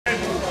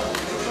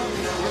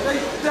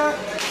Zitten.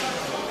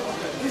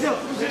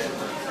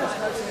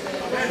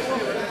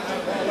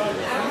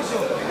 Zo.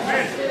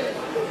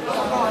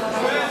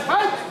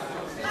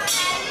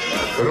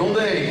 Ronde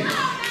 1.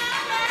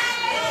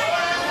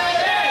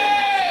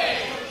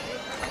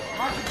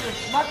 Maak het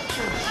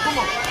dus. Kom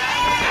op.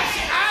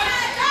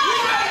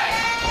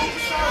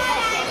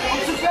 Op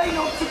zijn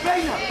benen, op zijn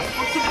benen.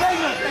 Op zijn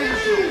benen,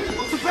 Elizio.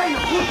 Op zijn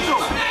benen, goed zo.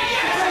 Op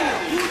zijn benen,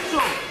 goed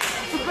zo.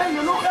 Op zijn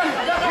benen, nog een keer.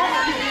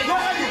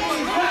 Nog een keer,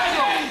 goed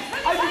zo.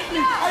 Uit de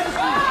vlieg, uit de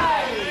vlieg.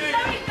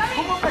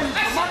 Kom op,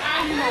 Elizio. Maak het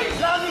niet mee.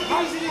 Laat niet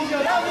kiezen, Elizio.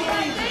 Laat niet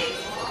kiezen.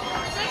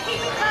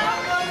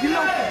 Die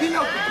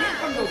loopt.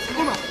 Binnenkant loopt.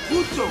 Kom maar.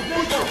 Goed zo,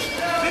 goed zo.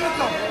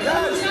 Binnenkant.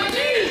 Juist.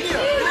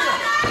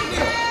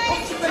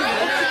 Op zijn benen,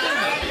 op zijn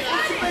benen.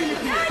 Op zijn benen,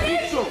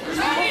 goed zo. Op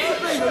zijn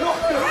benen, nog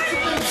een keer. Op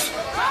zijn benen.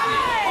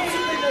 Op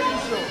zijn benen,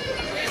 Elizio.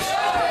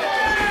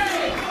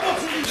 Op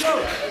zijn Elizio.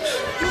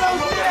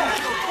 Loop weg.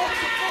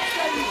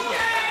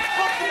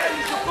 Op zijn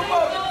Elizio. Kom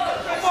op.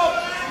 Kom op.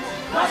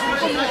 Op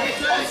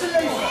zijn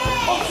leven.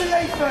 Op zijn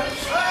leven.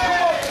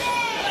 Kom op.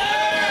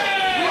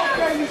 Nog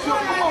Elizio.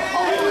 Kom op.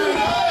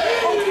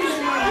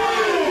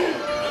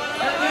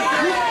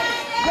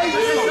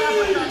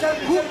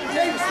 Goed,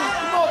 levensstand,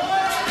 kom op!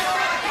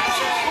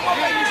 Kom op,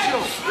 Elizio!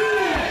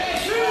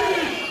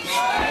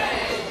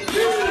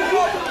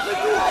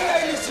 Draai,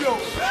 Elizio!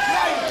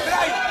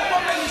 Draai! Kom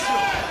op, Elizio!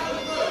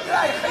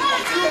 Draai, geen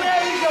optie!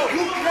 Elizio!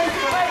 Goed,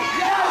 leven!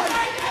 Ja!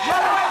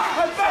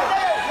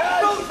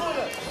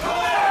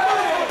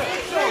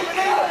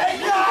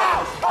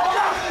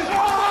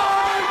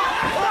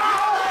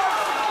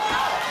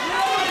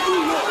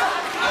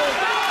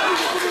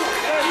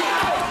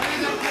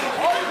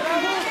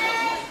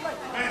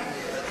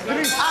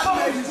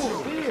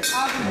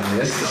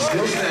 Yes,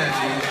 still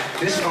standing.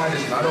 This fight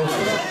is not over.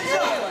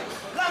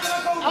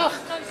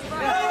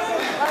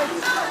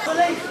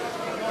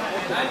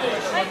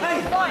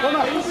 Kom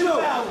maar, goed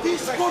zo. 10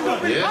 seconden.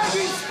 10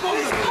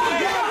 seconden.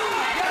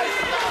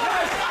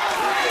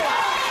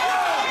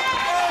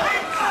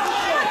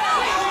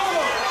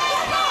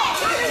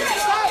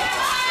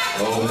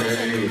 Oké.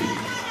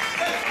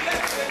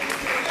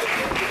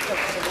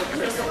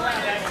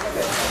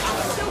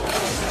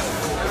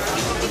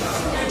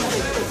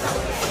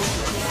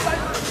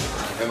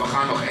 En we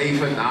gaan nog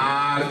even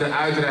naar de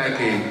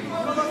uitreiking.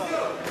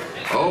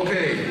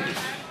 Oké.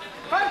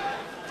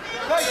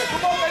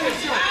 Kom op,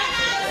 Elizio.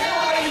 Kom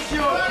op,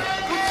 Elizio.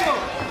 Goed zo.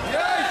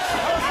 Juist.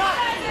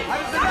 Hij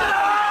is er.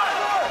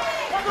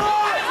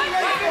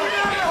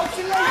 Op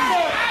zijn leven.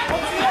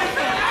 Op zijn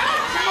leven.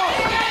 Kom op.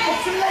 Op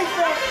zijn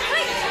leven.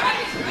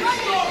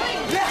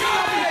 Leg hem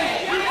naar beneden.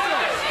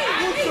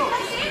 Goed zo.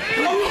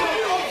 Goed zo.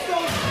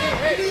 Opstoot.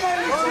 Niet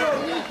Elizio.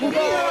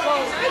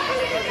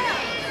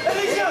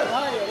 Elizio.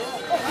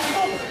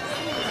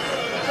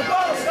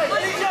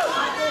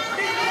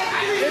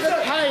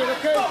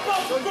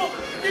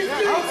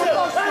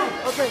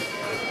 Oké.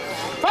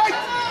 Fight!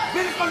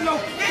 Binnenkant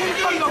lopen,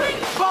 binnenkant lopen.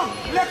 Bam,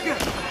 lekker.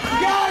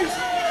 Juist!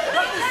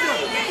 Dat is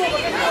het.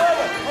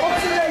 Op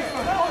zijn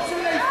leven, op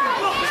zijn leven.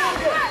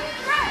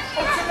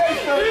 Op zijn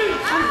leven.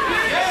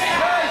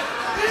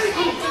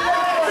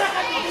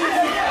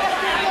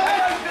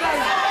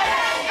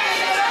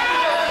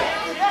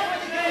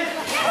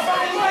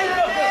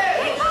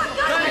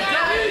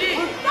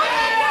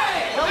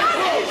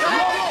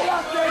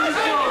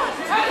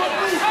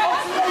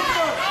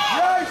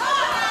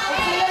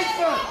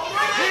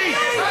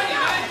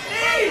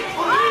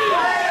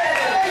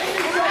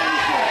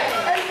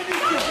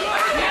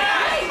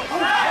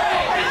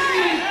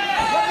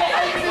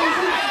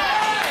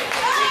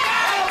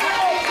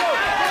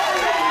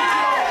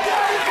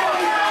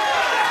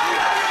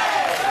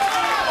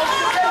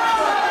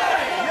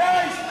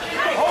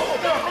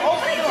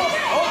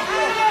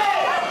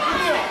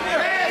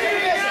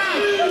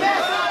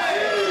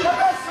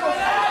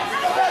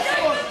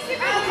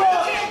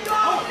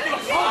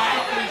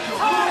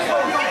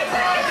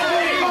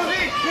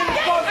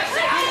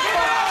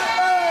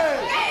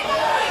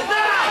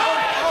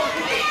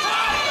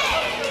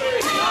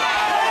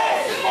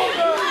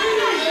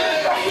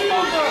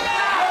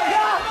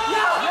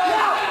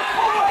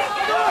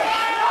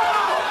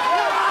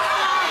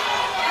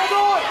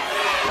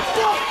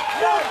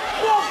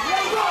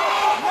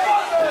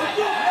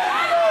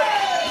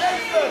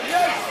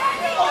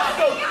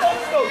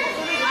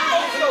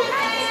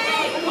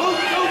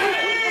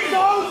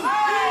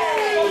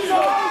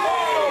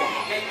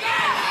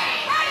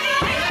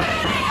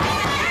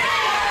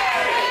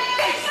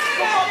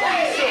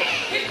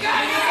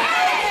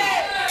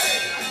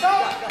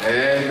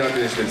 En dat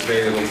is de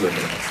tweede ronde.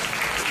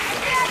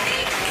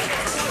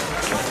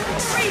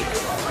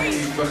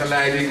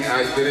 Begeleiding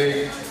uit de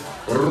ring.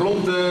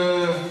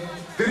 Ronde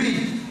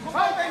 3. Kom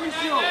uit,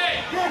 Elizio.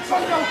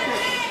 Binnenkant lopen.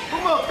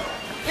 Kom op.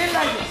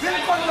 Inleiden.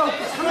 Binnenkant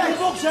lopen. Gelijk.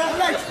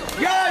 Gelijk.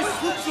 Juist.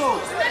 Goed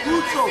zo.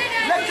 Goed zo.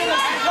 Lekker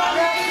rustig.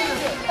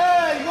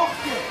 Hey, nog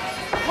een keer.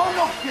 Gewoon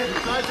nog een keer.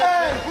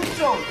 Hey, goed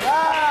zo.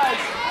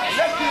 Juist.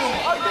 Lekker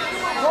jongen.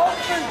 Gewoon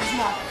puntjes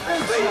maken.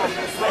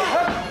 Puntjes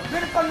maken.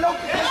 Binnenkant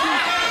lopen.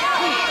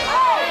 Goed.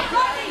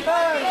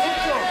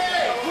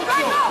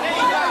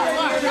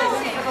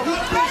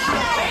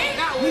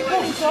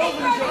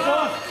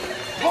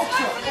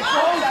 Boksen.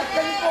 Ja, ik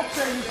kan niet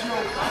boksen, Elizio.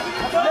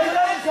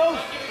 Nee, zo.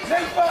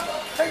 Leven.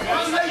 Geef wat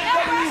je leven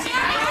kan doen.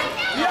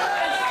 Ja.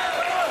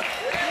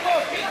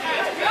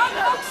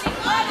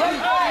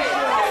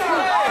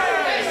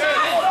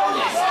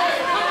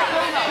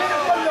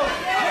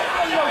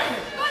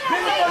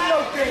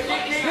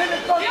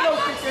 Binnenkant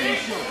lopen,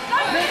 Elizio.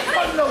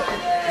 Binnenkant lopen.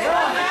 Ja.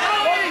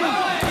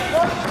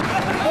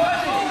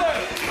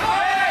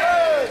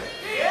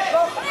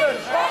 Wachten.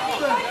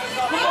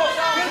 Kom op.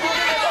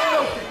 Binnenkant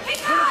lopen.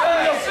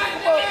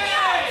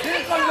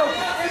 Binnenkant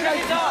lopen.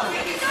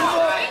 Kom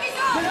op.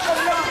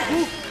 Binnenkant lopen.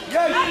 Hoe?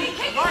 Juist.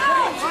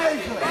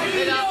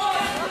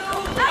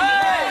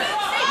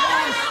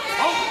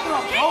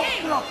 Hoogtrap.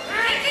 Hoogtrap.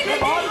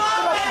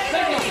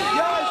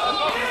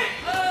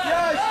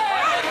 Juist.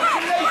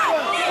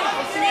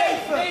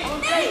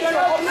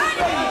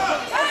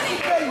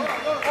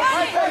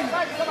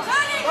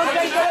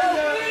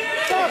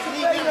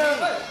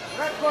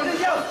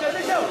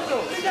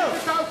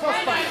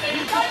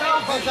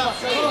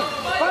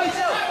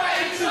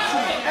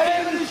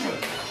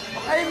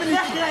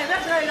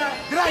 Wegrijden.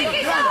 Draaien.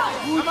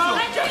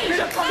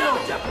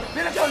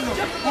 Binnenkant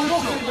lopen.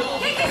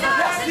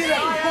 Rechts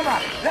direct. Kom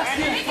maar. Rechts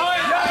direct.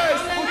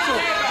 Juist. Goed zo.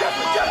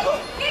 Jappen.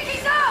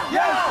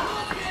 Juist.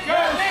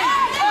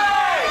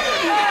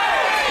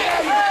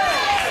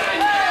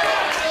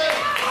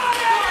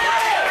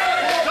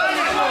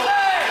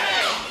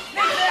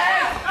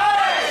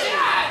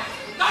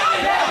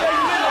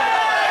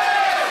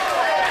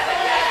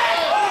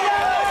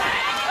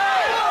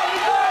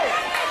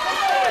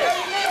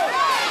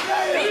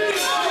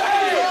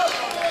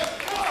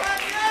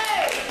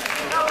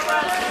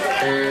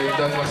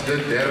 Dat was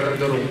de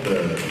derde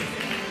ronde.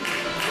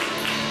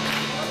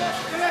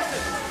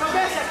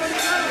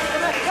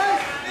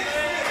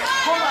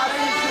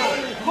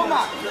 Kom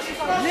maar.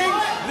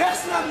 Links, rechts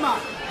naar de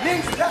maat.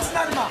 Links, rechts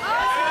naar de maat.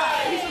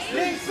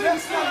 Links,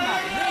 rechts naar de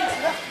maat. Links,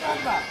 rechts naar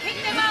de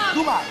maat.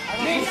 Doe maar.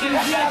 Links,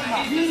 rechts naar de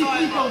maat. Hier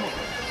niet komen.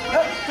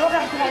 Terug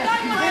achteruit.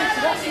 Links,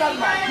 rechts naar de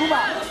maat. Doe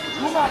maar.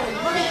 Doe maar.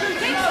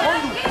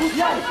 Honddoe. Goed,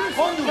 jij.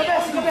 Honddoe. De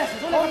beste.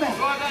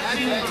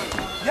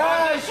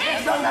 Juist.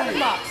 Dan naar de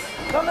maat.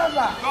 Kom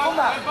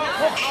maar.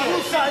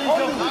 Goed zijn.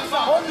 Honddoe.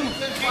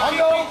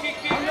 Hando.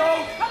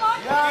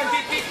 Juist.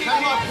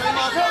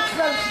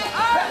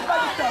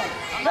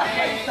 Weg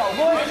bij de touw.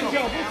 Mooi zo.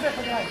 Goed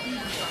weggedraaid.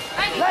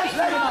 Lijst.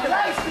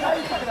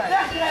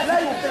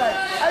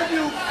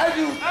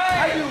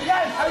 Uitduw.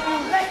 Juist.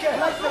 Lekker.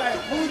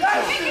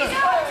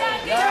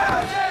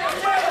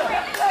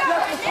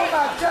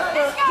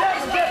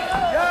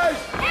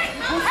 Juist.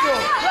 Goed zo.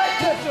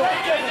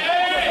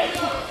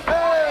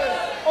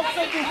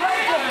 Opzet doen. Hij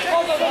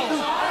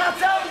gaat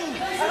zelf doen.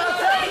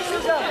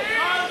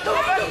 Doe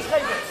het niet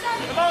geven.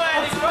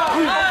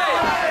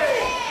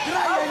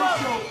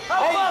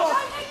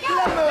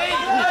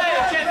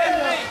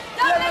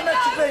 Klemmen met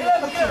je benen.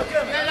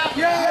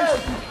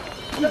 Juist.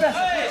 De beste.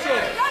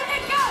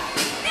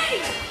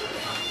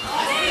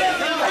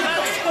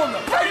 50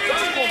 seconden.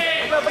 50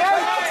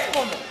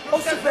 seconden.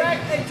 Op zijn been.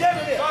 Jam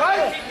weer.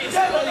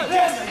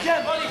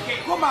 Jam.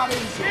 Kom maar,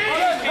 Elizio.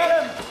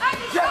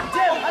 Jam.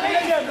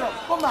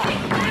 Kom maar.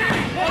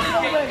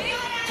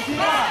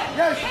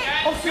 Juist.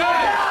 Op zijn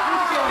been.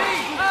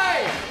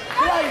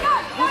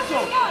 Goed zo.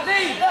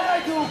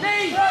 Eruit doen.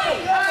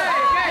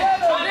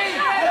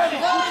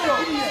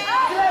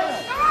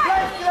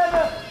 Blijf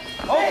klemmen.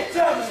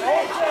 Hoogtellen.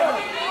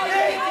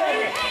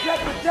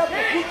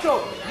 Jappen. Goed zo.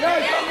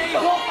 Juist.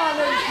 Kom aan,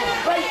 Elizio.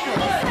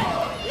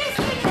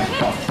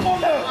 20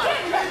 seconden.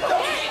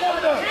 20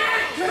 seconden.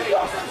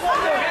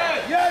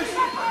 Juist.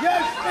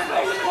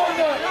 20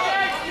 seconden.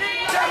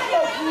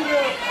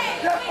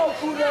 Tempo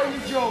voeren,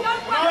 Elizio.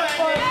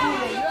 Tempo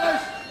voeren.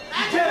 Juist.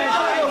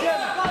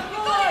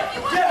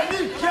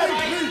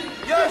 Nu.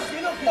 Juist.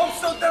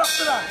 Opstoot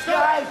erachteraan.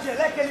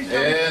 Lekker,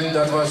 Elizio. En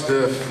dat was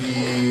de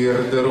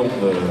vierde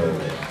ronde.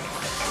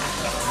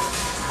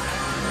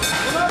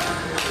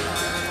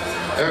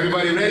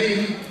 Everybody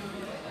ready?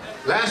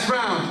 Last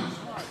round.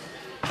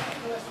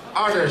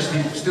 Are there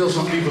still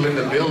some people in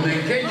the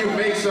building? Can you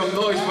make some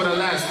noise for the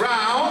last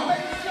round?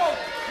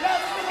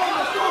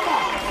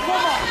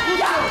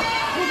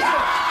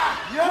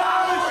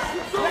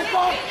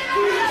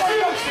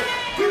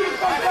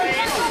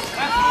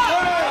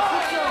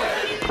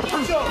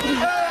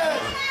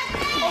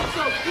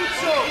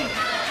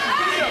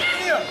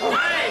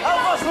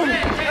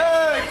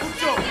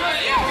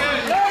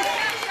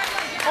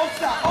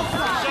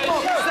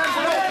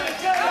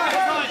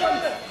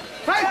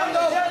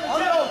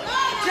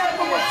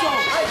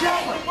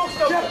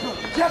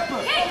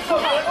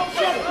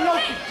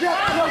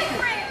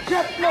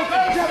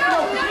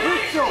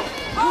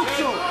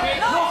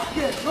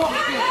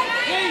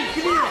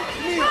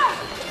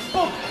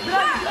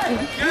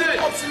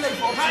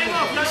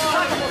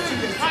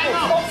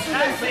 Op zijn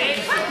leven, op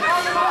zijn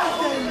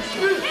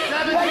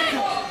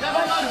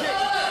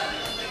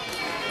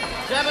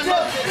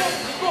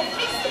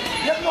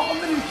Je hebt nog een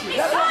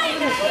minuutje.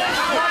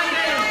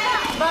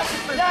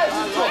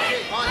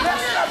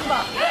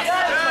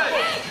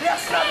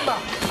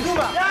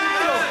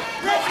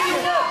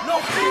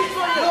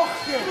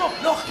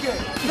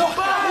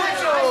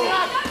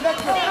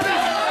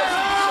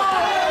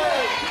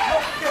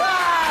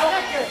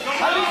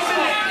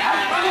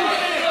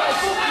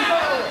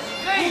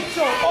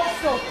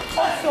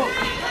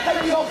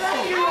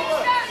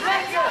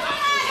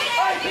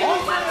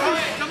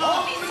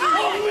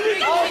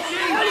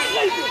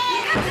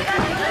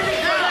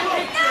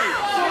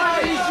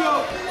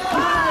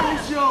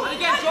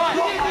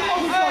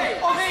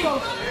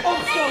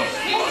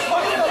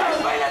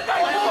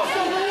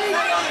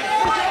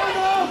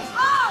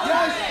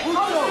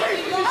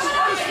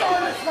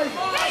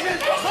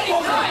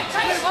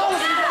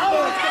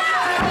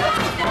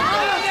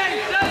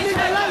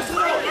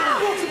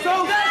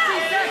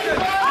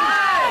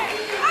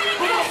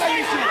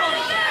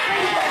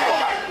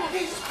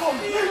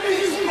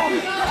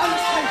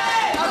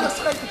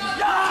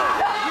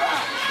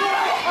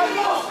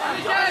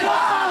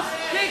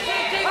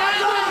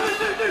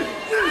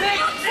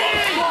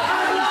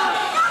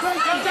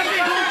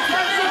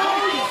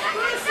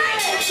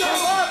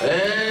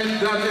 En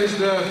dat is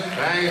de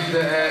vijfde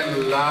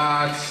en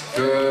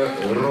laatste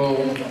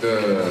ronde.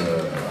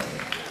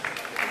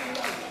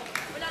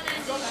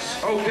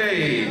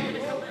 Okay,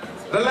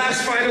 the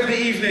last fight of the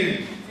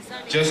evening,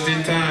 just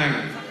in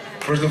time.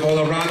 First of all,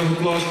 a round of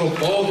applause for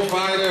both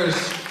fighters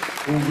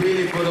who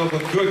really put up a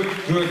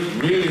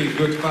really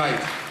good fight.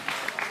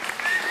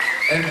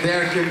 And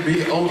there can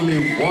be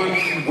only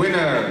one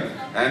winner,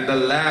 and the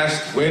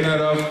last winner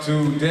of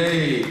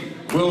today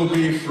will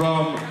be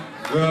from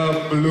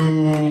the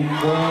blue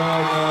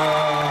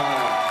corner.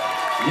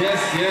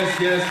 Yes, yes,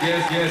 yes,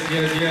 yes, yes,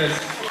 yes, yes.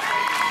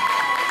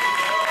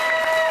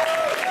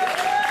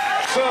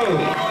 So,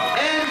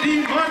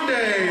 Andy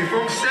Monday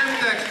from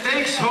Semtex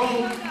takes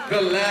home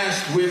the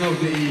last win of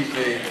the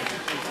evening.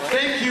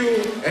 Thank you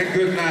and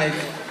good night.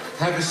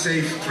 Have a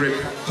safe trip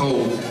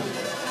home.